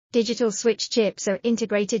Digital switch chips are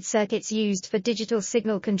integrated circuits used for digital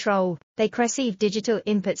signal control. They receive digital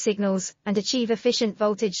input signals and achieve efficient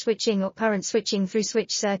voltage switching or current switching through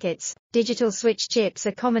switch circuits. Digital switch chips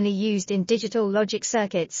are commonly used in digital logic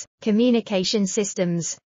circuits, communication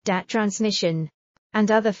systems, data transmission, and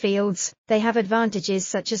other fields. They have advantages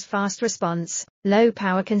such as fast response, low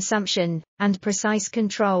power consumption, and precise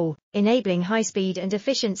control, enabling high-speed and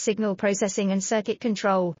efficient signal processing and circuit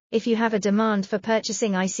control. If you have a demand for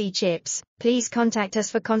purchasing IC chips, please contact us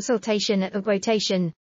for consultation at a quotation.